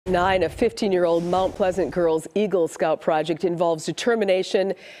A 15-year-old Mount Pleasant girl's Eagle Scout project involves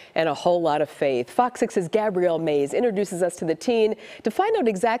determination and a whole lot of faith. Fox 6's Gabrielle Mays introduces us to the teen to find out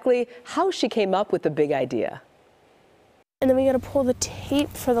exactly how she came up with the big idea. And then we got to pull the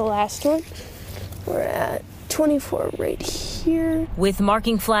tape for the last one. We're at 24 right here. With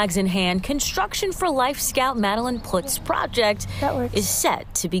marking flags in hand, construction for Life Scout Madeline Putt's project is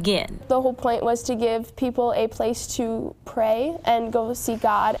set to begin. The whole point was to give people a place to pray and go see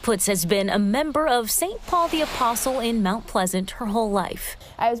God. Putz has been a member of St. Paul the Apostle in Mount Pleasant her whole life.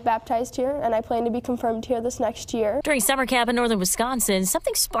 I was baptized here, and I plan to be confirmed here this next year. During summer camp in northern Wisconsin,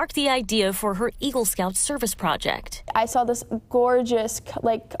 something sparked the idea for her Eagle Scout service project. I saw this gorgeous,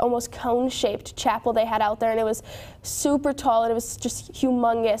 like almost cone-shaped chapel they had out there, and it was super tall, and it was just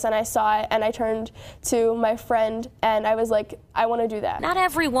humongous, and I saw it, and I turned to my friend, and I was like, I want to do that. Not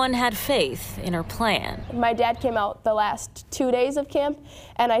everyone had faith in her plan. My dad came out the last 2 days of camp,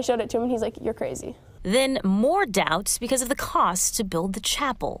 and I showed it to him, and he's like, you're crazy. Then more doubts because of the cost to build the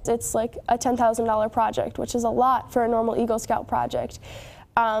chapel. It's like a $10,000 project, which is a lot for a normal Eagle Scout project.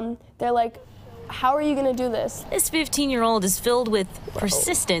 They're like, how are you going to do this? This 15-year-old is filled with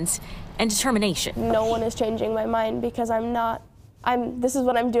persistence and determination. No one is changing my mind because this is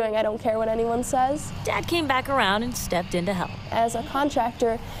what I'm doing. I don't care what anyone says. Dad came back around and stepped in to help. As a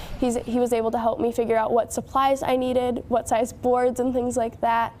contractor, he was able to help me figure out what supplies I needed, what size boards and things like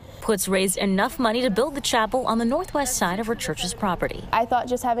that. Putz raised enough money to build the chapel on the northwest side of her church's property. I thought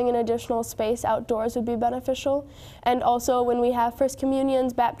just having an additional space outdoors would be beneficial. And also when we have First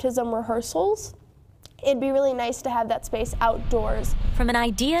Communions, baptism rehearsals, it'd be really nice to have that space outdoors. From an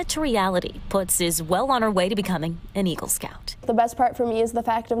idea to reality, Putz is well on her way to becoming an Eagle Scout. The best part for me is the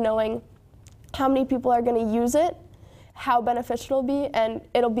fact of knowing how many people are going to use it, how beneficial it'll be, and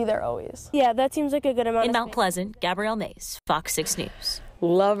it'll be there always. Yeah, that seems like a good amount. In Mount Pleasant, Gabrielle Mays, Fox 6 News.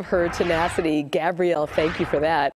 Love her tenacity. Gabrielle, thank you for that.